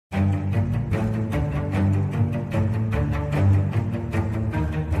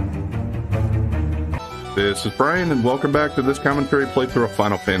This is Brian, and welcome back to this commentary playthrough of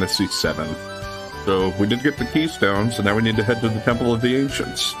Final Fantasy VII. So, we did get the keystone, so now we need to head to the Temple of the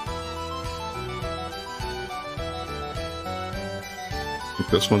Ancients. I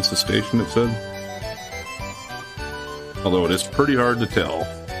think this one's the station, it said. Although it is pretty hard to tell.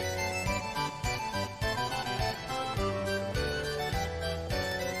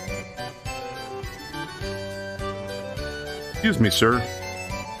 Excuse me, sir.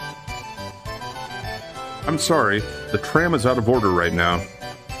 I'm sorry, the tram is out of order right now.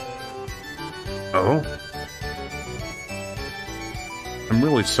 Oh? I'm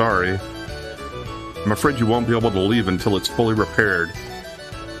really sorry. I'm afraid you won't be able to leave until it's fully repaired.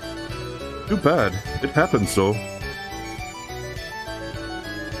 Too bad. It happens, though.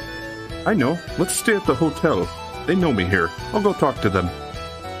 I know. Let's stay at the hotel. They know me here. I'll go talk to them.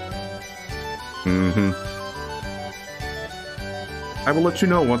 I will let you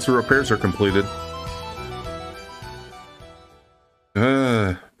know once the repairs are completed.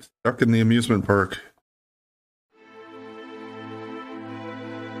 Stuck in the amusement park.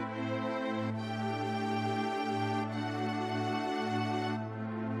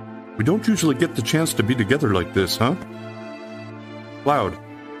 We don't usually get the chance to be together like this, huh? Cloud,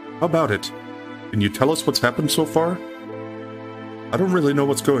 how about it? Can you tell us what's happened so far? I don't really know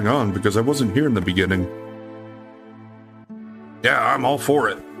what's going on because I wasn't here in the beginning. Yeah, I'm all for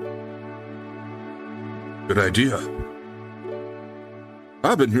it. Good idea.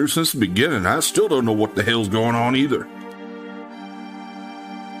 I've been here since the beginning. I still don't know what the hell's going on either.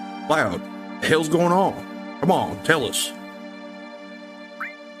 Cloud, the hell's going on? Come on, tell us.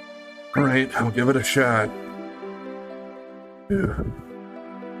 All right, I'll give it a shot. We're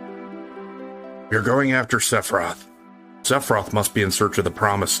going after Sephiroth. Sephiroth must be in search of the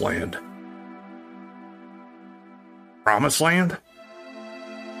Promised Land. Promised Land?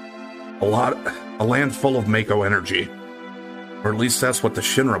 A land full of Mako energy. Or at least that's what the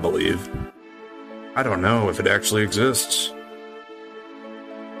Shinra believe. I don't know if it actually exists.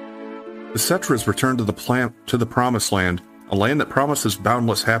 The Cetras returned to the Promised Land, a land that promises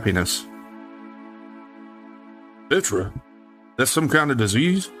boundless happiness. Cetra? That's some kind of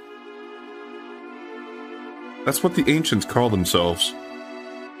disease? That's what the ancients call themselves.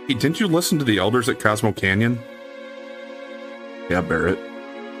 Hey, didn't you listen to the elders at Cosmo Canyon? Yeah, Barrett.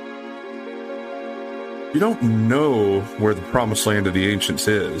 You don't know where the Promised Land of the Ancients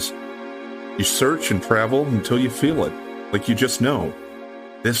is. You search and travel until you feel it, like you just know.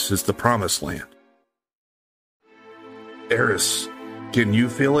 This is the Promised Land. Eris, can you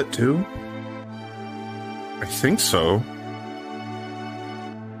feel it too? I think so.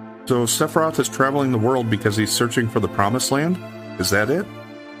 So Sephiroth is traveling the world because he's searching for the Promised Land? Is that it?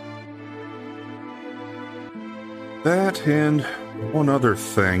 That and one other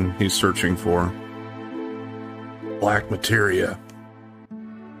thing he's searching for. Black materia.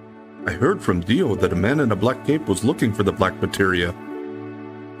 I heard from Dio that a man in a black cape was looking for the black materia.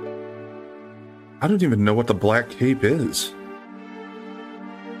 I don't even know what the black cape is.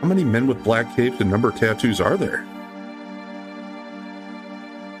 How many men with black capes and number tattoos are there?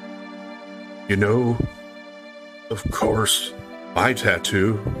 You know, of course, my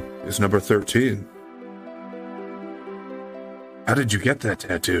tattoo is number 13. How did you get that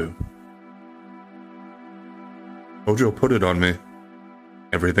tattoo? Hojo put it on me.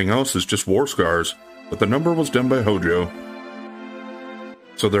 Everything else is just war scars, but the number was done by Hojo.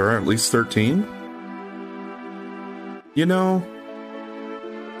 So there are at least 13? You know,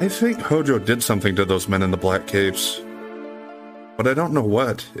 I think Hojo did something to those men in the black capes. But I don't know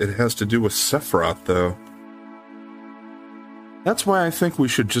what. It has to do with Sephiroth, though. That's why I think we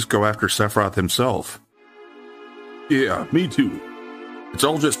should just go after Sephiroth himself. Yeah, me too. It's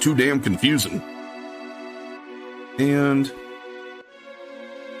all just too damn confusing. And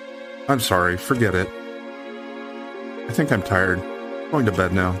I'm sorry, forget it. I think I'm tired. Going to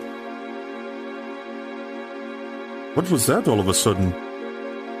bed now. What was that all of a sudden?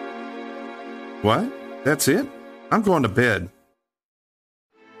 What? That's it? I'm going to bed.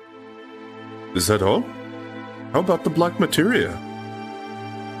 Is that all? How about the black materia?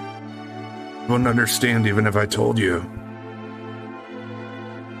 You wouldn't understand even if I told you.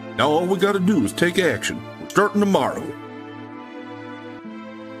 Now all we gotta do is take action. We're starting tomorrow.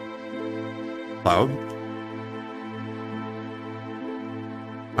 Cloud?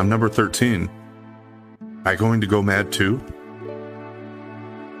 I'm number 13. Am I going to go mad too?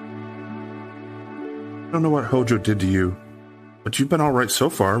 I don't know what Hojo did to you, but you've been alright so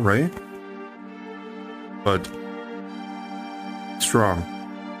far, right? But strong.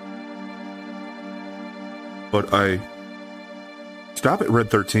 But Stop it, Red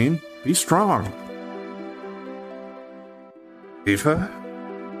 13. Be strong. Eva?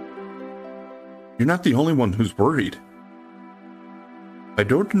 You're not the only one who's worried. I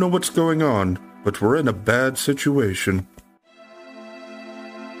don't know what's going on, but we're in a bad situation.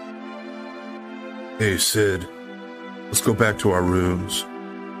 Hey, Sid. Let's go back to our rooms.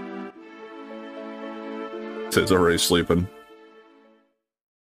 Sid's already sleeping.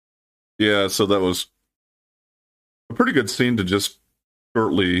 Yeah, so that was a pretty good scene to just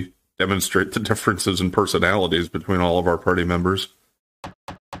shortly demonstrate the differences in personalities between all of our party members.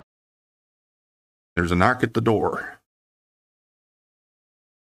 There's a knock at the door.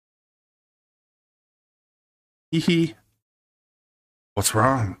 Hee hee. What's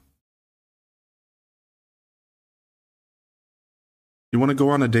wrong? You want to go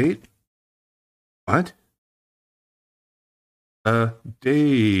on a date? What? A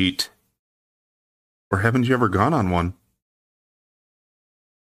date. Or haven't you ever gone on one?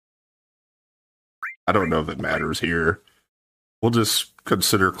 I don't know if it matters here. We'll just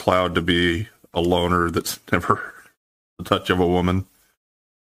consider Cloud to be a loner that's never the touch of a woman.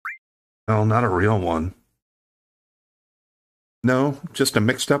 Well, not a real one. No, just a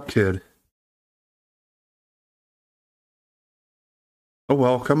mixed-up kid. Oh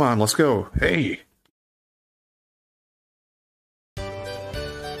well, come on, let's go. Hey!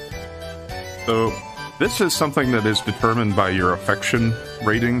 So, this is something that is determined by your affection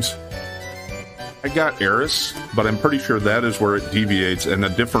ratings. I got Eris, but I'm pretty sure that is where it deviates, and a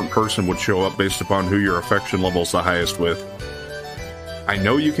different person would show up based upon who your affection level's the highest with. I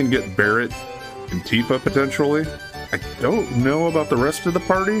know you can get Barrett and Tifa, potentially. I don't know about the rest of the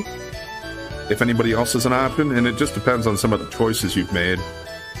party, if anybody else is an option, and it just depends on some of the choices you've made.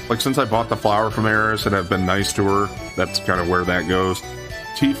 Like, since I bought the flower from Eris and I've been nice to her, that's kind of where that goes.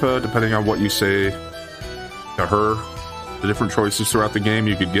 Tifa, depending on what you say to her, the different choices throughout the game,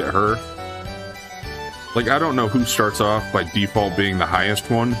 you could get her. Like, I don't know who starts off by default being the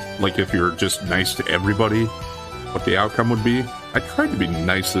highest one. Like, if you're just nice to everybody, what the outcome would be. I tried to be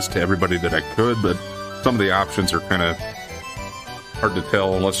nicest to everybody that I could, but some of the options are kind of hard to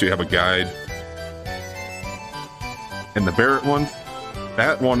tell unless you have a guide. And the Barrett one,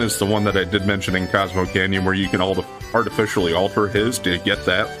 that one is the one that I did mention in Cosmo Canyon, where you can artificially alter his to get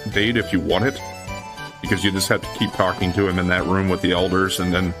that date if you want it. Because you just have to keep talking to him in that room with the elders,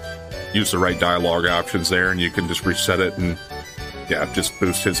 and then use the right dialogue options there, and you can just reset it and, yeah, just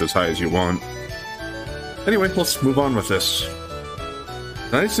boost his as high as you want. Anyway, let's move on with this.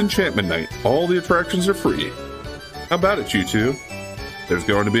 Nice enchantment night. All the attractions are free. How about it, you two? There's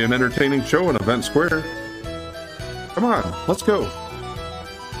going to be an entertaining show in Event Square. Come on, let's go.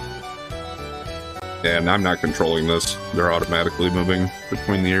 And I'm not controlling this. They're automatically moving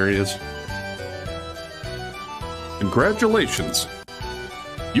between the areas. Congratulations.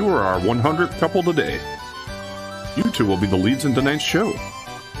 You are our 100th couple today. You two will be the leads in tonight's show.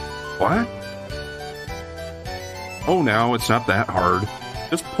 What? Oh, now, it's not that hard.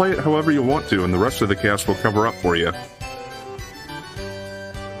 Just play it however you want to, and the rest of the cast will cover up for you.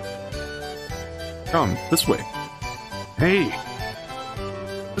 Come, this way. Hey!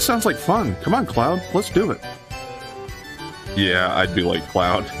 This sounds like fun. Come on, Cloud, let's do it. Yeah, I'd be like,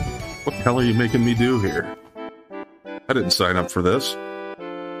 Cloud, what the hell are you making me do here? I didn't sign up for this.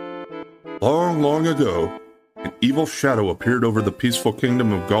 Long, long ago, an evil shadow appeared over the peaceful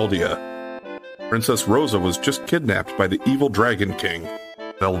kingdom of Galdia. Princess Rosa was just kidnapped by the evil Dragon King,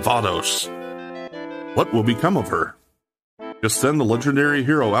 Velvados. What will become of her? Just then the legendary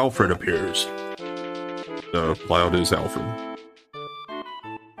hero Alfred appears. Cloud is Alfred.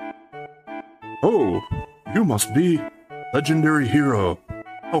 Oh, you must be legendary hero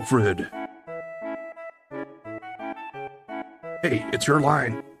Alfred. Hey, it's your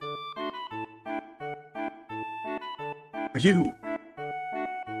line. You.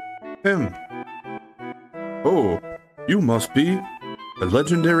 Him. Oh, you must be the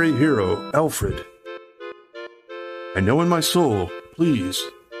legendary hero, Alfred. I know in my soul, please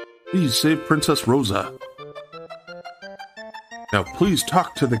save Princess Rosa. Now please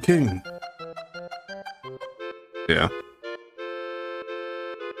talk to the king. Yeah.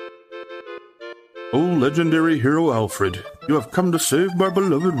 Oh, legendary hero Alfred, you have come to save my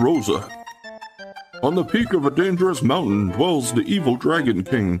beloved Rosa. On the peak of a dangerous mountain dwells the evil Dragon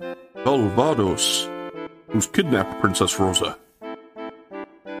King, Velvados, who's kidnapped Princess Rosa.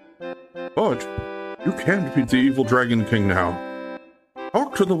 But you can't beat the evil Dragon King now.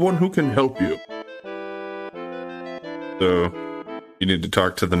 Talk to the one who can help you. So, you need to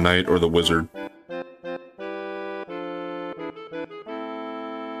talk to the knight or the wizard.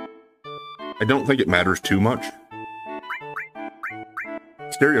 I don't think it matters too much.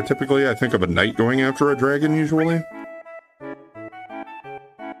 Stereotypically, I think of a knight going after a dragon, usually.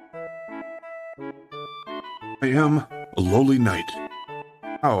 am a lowly knight.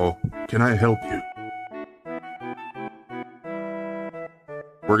 How can I help you?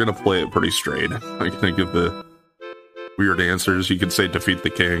 We're gonna play it pretty straight. I can give the weird answers. You could say defeat the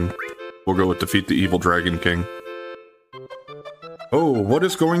king. We'll go with defeat the evil dragon king. Oh, what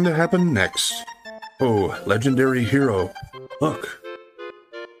is going to happen next? Oh, legendary hero. Look.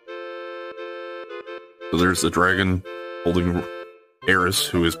 So there's the dragon holding Eris,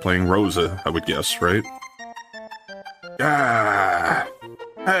 who is playing Rosa, I would guess, right? Ah,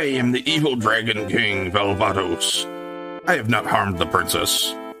 I am the evil dragon king, Valvados. I have not harmed the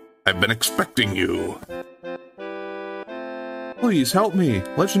princess. I've been expecting you. Please help me,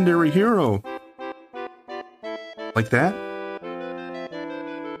 legendary hero. Like that?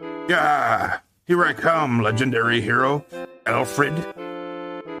 Yeah, here I come, legendary hero, Alfred.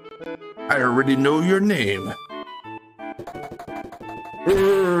 I already know your name.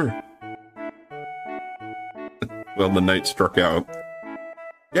 Well, the knight struck out.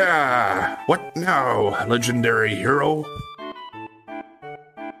 Yeah, what now, legendary hero?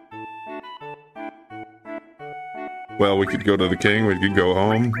 Well, we could go to the king, we could go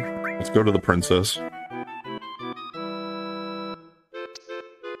home. Let's go to the princess.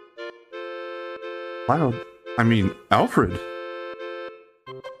 Cloud. I mean, Alfred.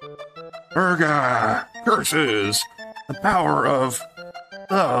 Urga! Curses! The power of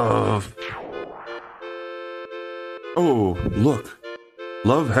love. Oh, look.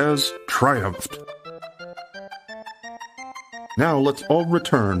 Love has triumphed. Now let's all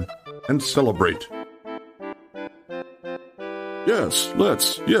return and celebrate. Yes,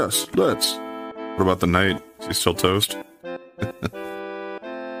 let's. Yes, let's. What about the knight? Is he still toast?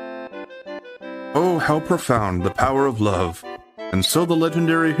 Oh, how profound the power of love. And so the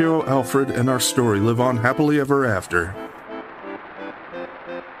legendary hero Alfred and our story live on happily ever after.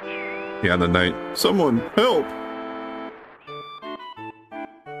 Yeah, the knight. Someone, help!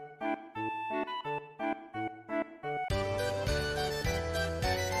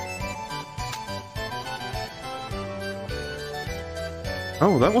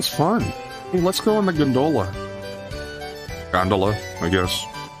 Oh, that was fun. Hey, let's go on the gondola. Gondola, I guess.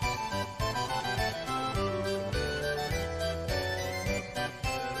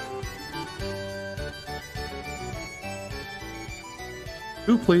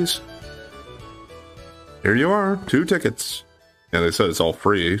 Two, please. Here you are, 2 tickets. Yeah, they said it's all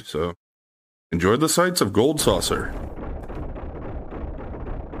free, so enjoy the sights of Gold Saucer.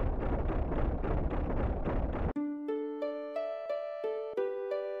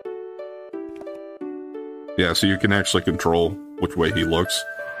 Yeah, so you can actually control which way he looks.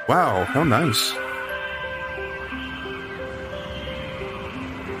 Wow, how nice.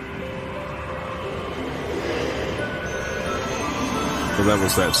 So that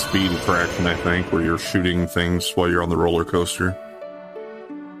was that speed attraction, I think, where you're shooting things while you're on the roller coaster.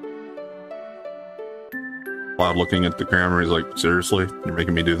 Cloud looking at the camera, he's like, seriously? You're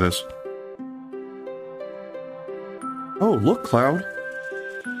making me do this? Oh, look, Cloud.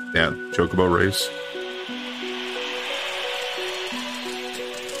 Yeah, Chocobo race.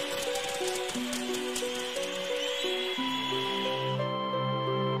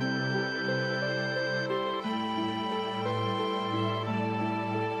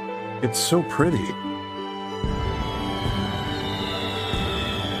 It's so pretty.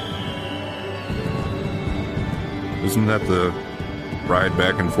 Isn't that the ride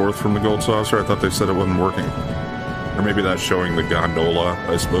back and forth from the Gold Saucer? I thought they said it wasn't working. Or maybe that's showing the gondola,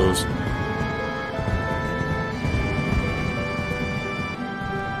 I suppose.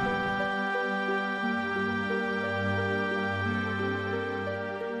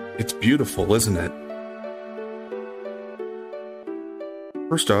 It's beautiful, isn't it?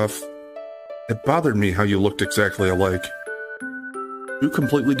 First off, it bothered me how you looked exactly alike. 2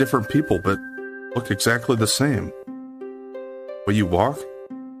 completely different people, but look exactly the same. Way you walk,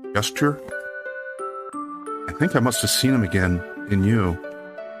 gesture. I think I must have seen him again in you.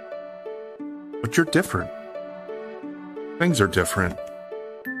 But you're different. Things are different.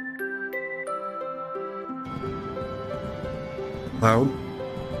 Cloud,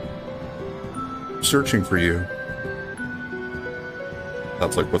 I'm searching for you.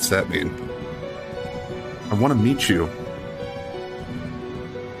 That's like, what's that mean? I want to meet you.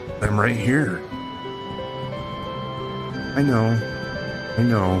 I'm right here. I know.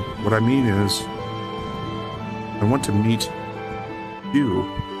 What I mean is, I want to meet you.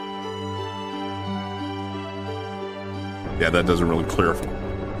 Yeah, that doesn't really clear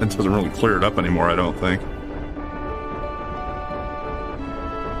it up anymore, I don't think.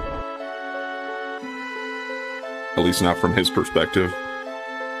 At least not from his perspective.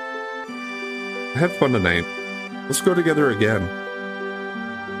 Have fun tonight. Let's go together again.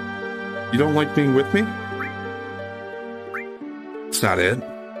 You don't like being with me? It's not it.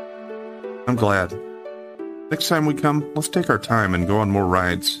 I'm glad. Next time we come, let's take our time and go on more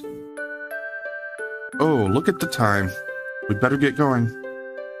rides. Oh, look at the time. We'd better get going.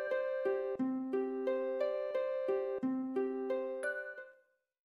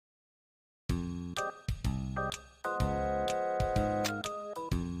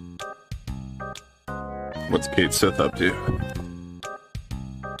 What's Kate Sith up to?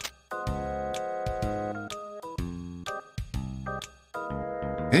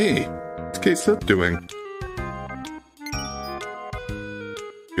 Hey, what's Kate Sith doing?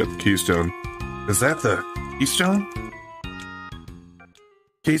 Got the keystone. Is that the keystone?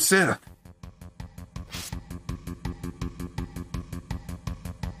 Kate Sith.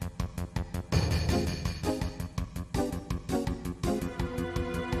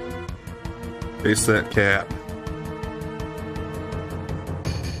 Face that cat.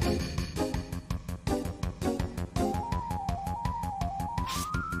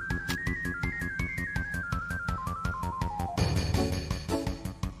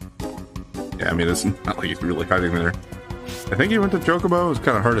 Yeah, I mean, it's not like he's really hiding there. I think he went to Chocobo. It was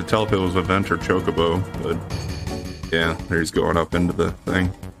kind of hard to tell if it was a vent or Chocobo, but yeah, there he's going up into the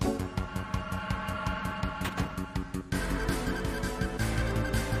thing.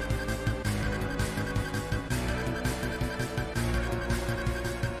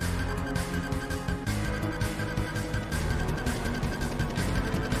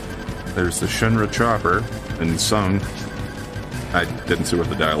 There's the Shinra chopper, and sung. I didn't see what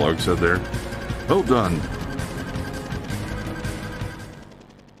the dialogue said there. Well done.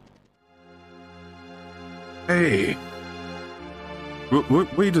 Hey.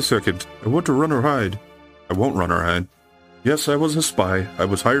 Wait a second. I want to run or hide. I won't run or hide. Yes, I was a spy. I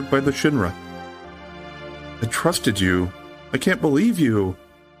was hired by the Shinra. I trusted you. I can't believe you.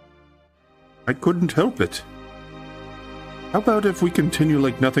 I couldn't help it. How about if we continue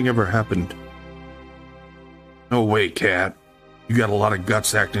like nothing ever happened? No way, Cat. You got a lot of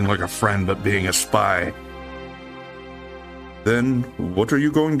guts acting like a friend but being a spy. Then, what are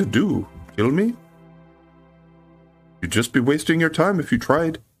you going to do? Kill me? You'd just be wasting your time if you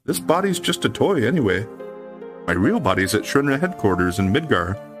tried. This body's just a toy anyway. My real body's at Shinra headquarters in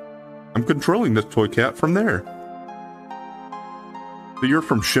Midgar. I'm controlling this toy cat from there. So you're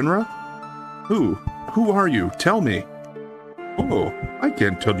from Shinra? Who? Who are you? Tell me. Oh, I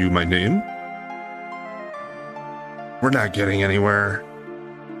can't tell you my name. We're not getting anywhere.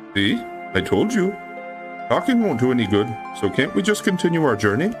 See? I told you. Talking won't do any good, so can't we just continue our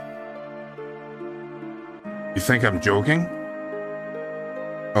journey? You think I'm joking?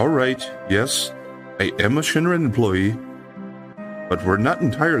 Alright, yes. I am a Shinra employee. But we're not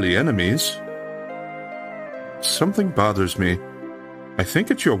entirely enemies. Something bothers me. I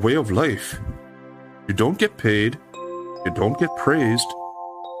think it's your way of life. You don't get paid. You don't get praised,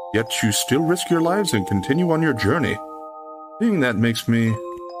 yet you still risk your lives and continue on your journey. Seeing that makes me...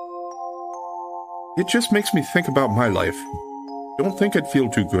 It just makes me think about my life. Don't think I'd feel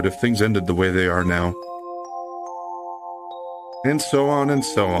too good if things ended the way they are now. And so on and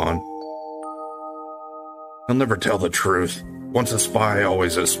so on. I'll never tell the truth. Once a spy,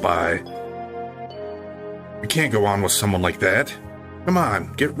 always a spy. We can't go on with someone like that. Come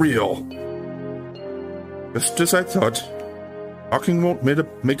on, get real. Just as I thought. Talking won't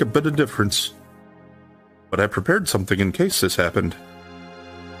make a bit of difference. But I prepared something in case this happened.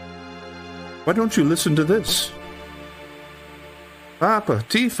 Why don't you listen to this? Papa,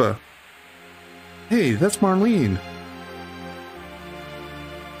 Tifa. Hey, that's Marlene.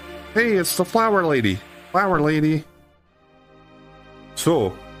 Hey, it's the flower lady. Flower lady.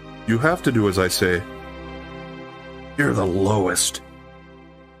 So, you have to do as I say. You're the lowest.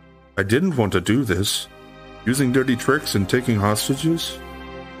 I didn't want to do this. Using dirty tricks and taking hostages?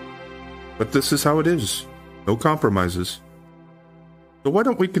 But this is how it is. No compromises. So why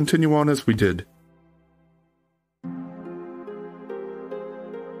don't we continue on as we did?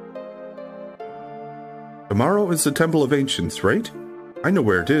 Tomorrow is the Temple of Ancients, right? I know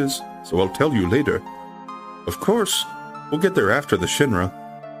where it is, so I'll tell you later. Of course, we'll get there after the Shinra,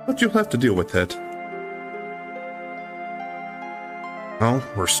 but you'll have to deal with that. Well,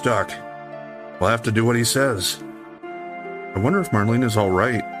 we're stuck. We'll have to do what he says. I wonder if Marlene is all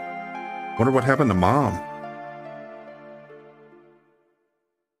right. Wonder what happened to Mom.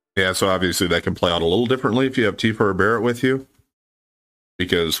 Yeah, so obviously that can play out a little differently if you have Tifa or Barrett with you.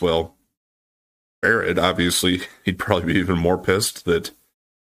 Because, well, Barrett, obviously, he'd probably be even more pissed that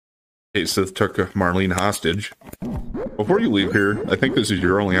Kate Sith took Marlene hostage. Before you leave here, I think this is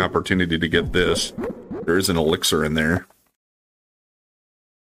your only opportunity to get this. There is an elixir in there.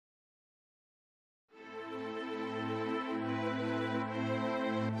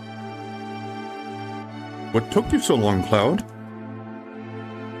 What took you so long, Cloud?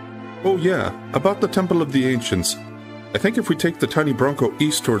 Oh yeah, about the Temple of the Ancients. I think if we take the tiny Bronco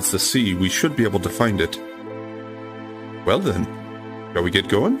east towards the sea, we should be able to find it. Well then, shall we get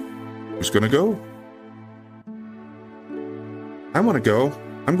going? Who's gonna go? I want to go.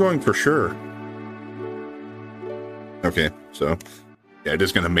 I'm going for sure. Okay, so yeah, it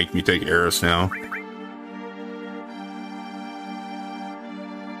is gonna make me take Eris now.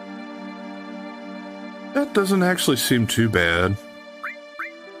 That doesn't actually seem too bad.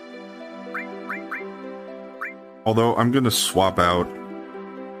 Although I'm gonna swap out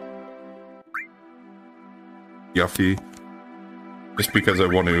Yuffie just because I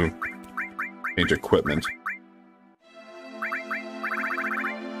want to change equipment.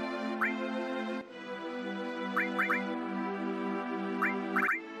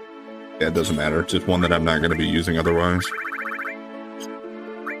 Yeah, it doesn't matter. It's just one that I'm not going to be using otherwise.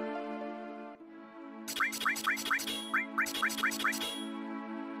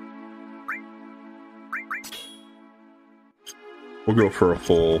 We'll go for a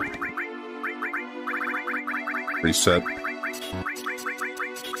full reset.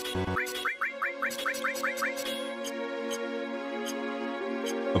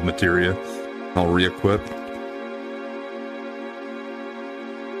 Of materia. I'll re-equip.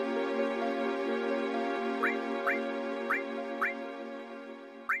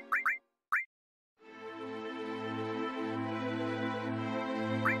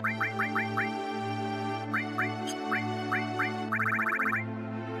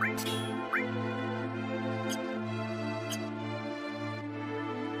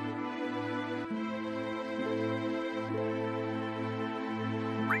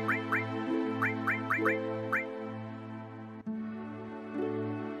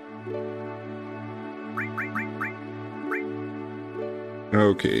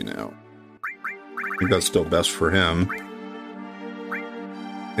 Okay, now. I think that's still best for him.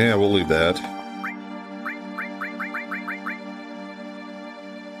 Yeah, we'll leave that.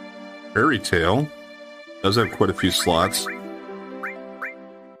 Fairy Tale does have quite a few slots. The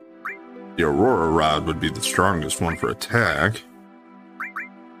Aurora Rod would be the strongest one for attack.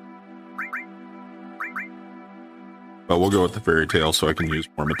 But we'll go with the Fairy Tale so I can use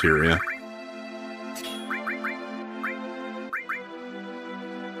more materia.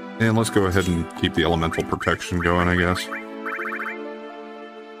 And let's go ahead and keep the elemental protection going, I guess.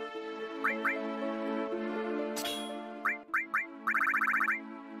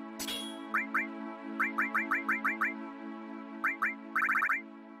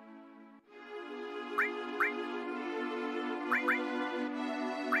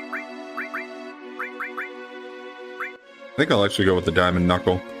 I think I'll actually go with the Diamond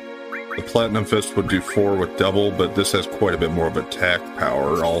Knuckle. The Platinum Fist would do 4 with double, but this has quite a bit more of attack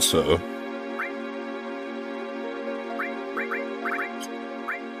power also.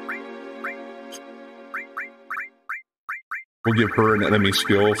 We'll give her an enemy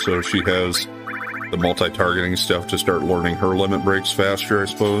skill so she has the multi-targeting stuff to start learning her limit breaks faster, I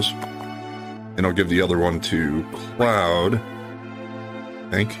suppose. And I'll give the other one to Cloud, I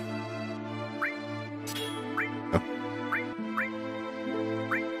think.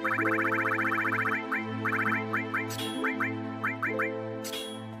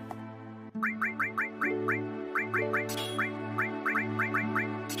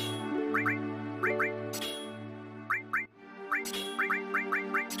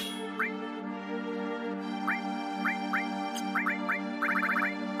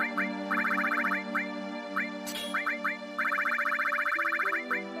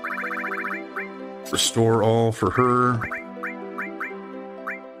 Restore all for her.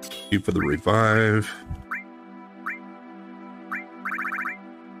 Keep for the revive.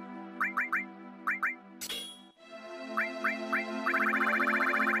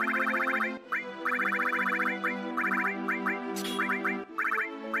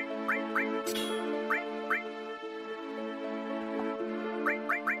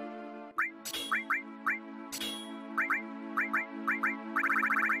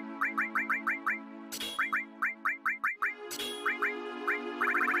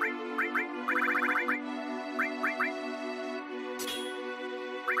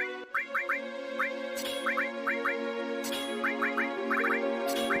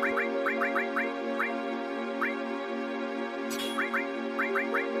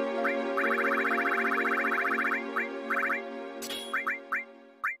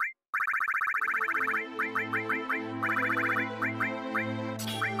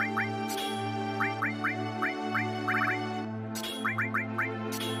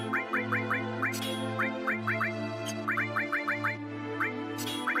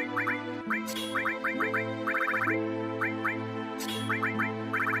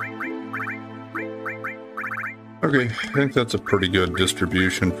 Okay, I think that's a pretty good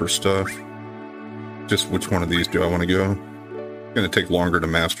distribution for stuff. Just which one of these do I want to go? It's going to take longer to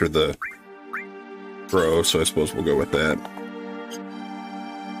master the throw, so I suppose we'll go with that.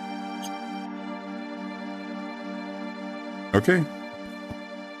 Okay.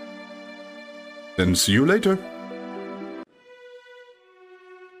 Then see you later.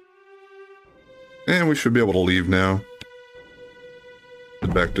 And we should be able to leave now.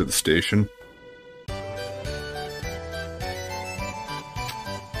 Head back to the station.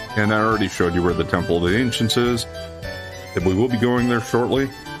 And I already showed you where the Temple of the Ancients is. And we will be going there shortly.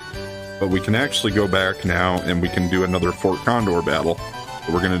 But we can actually go back now and we can do another Fort Condor battle.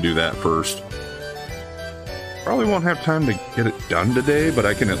 So we're going to do that first. Probably won't have time to get it done today, but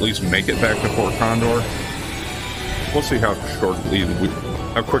I can at least make it back to Fort Condor. We'll see how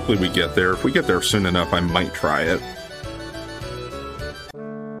quickly we get there. If we get there soon enough, I might try it.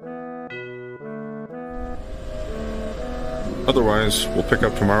 Otherwise, we'll pick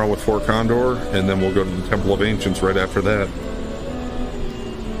up tomorrow with Fort Condor, and then we'll go to the Temple of Ancients right after that.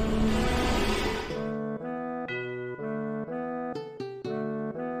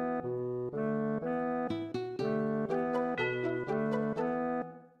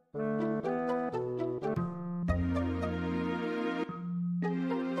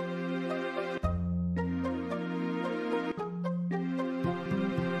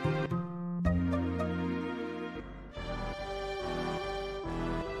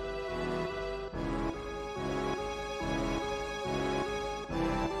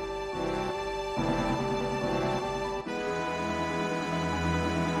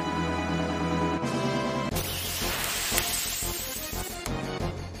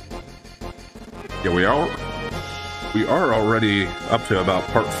 Yeah, we are already up to about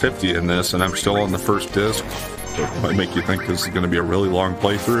part 50 in this, and I'm still on the first disc, so it might make you think this is going to be a really long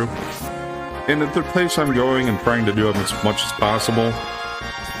playthrough. And at the pace I'm going and trying to do them as much as possible,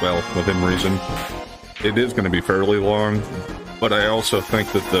 well, within reason, it is going to be fairly long, but I also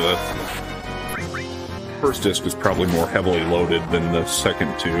think that the first disc is probably more heavily loaded than the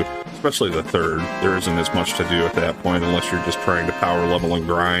second two, especially the third. There isn't as much to do at that point unless you're just trying to power level and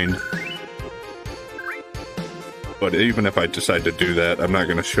grind. But even if I decide to do that, I'm not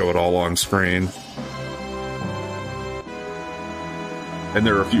going to show it all on screen. And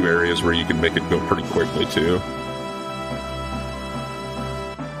there are a few areas where you can make it go pretty quickly, too.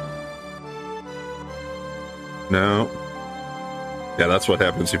 No. Yeah, that's what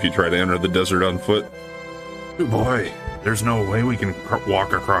happens if you try to enter the desert on foot. Oh boy, there's no way we can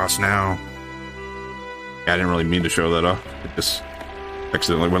walk across now. Yeah, I didn't really mean to show that off. It just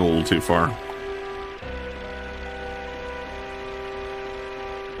accidentally went a little too far.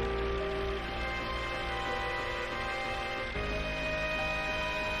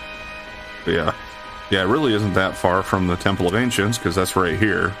 But yeah, it really isn't that far from the Temple of Ancients, because that's right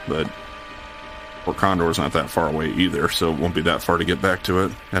here, but Fort Condor's not that far away either, so it won't be that far to get back to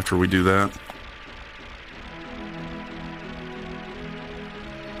it after we do that.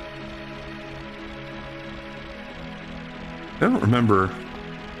 I don't remember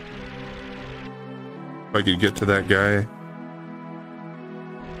if I could get to that guy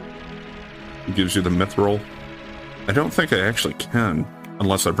who gives you the mithril. I don't think I actually can.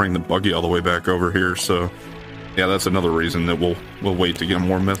 Unless I bring the buggy all the way back over here, so yeah, that's another reason that we'll wait to get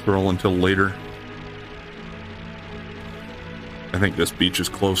more mithril until later. I think this beach is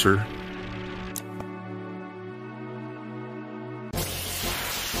closer.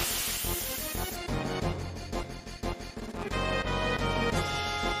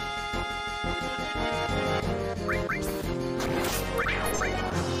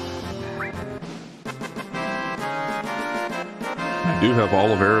 I do have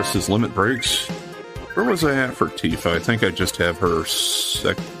all of Eris's limit breaks. Where was I at for Tifa? I think I just have her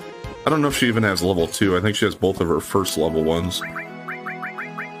I don't know if she even has level 2. I think she has both of her first level ones.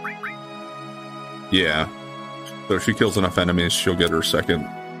 Yeah. So if she kills enough enemies, she'll get her second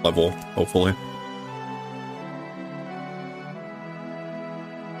level, hopefully.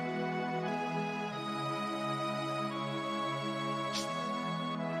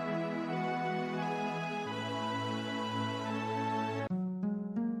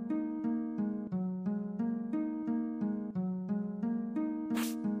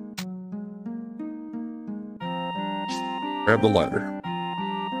 Grab the ladder.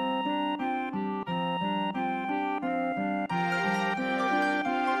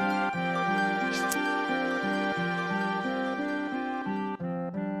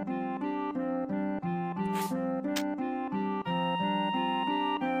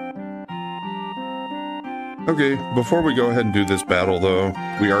 Okay, before we go ahead and do this battle, though,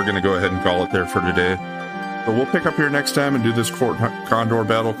 we are going to go ahead and call it there for today. So we'll pick up here next time and do this Fort Condor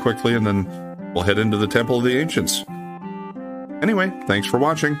battle quickly, and then we'll head into the Temple of the Ancients. Anyway, thanks for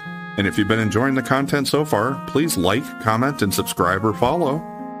watching. And if you've been enjoying the content so far, please like, comment, and subscribe or follow.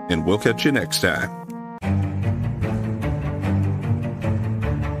 And we'll catch you next time.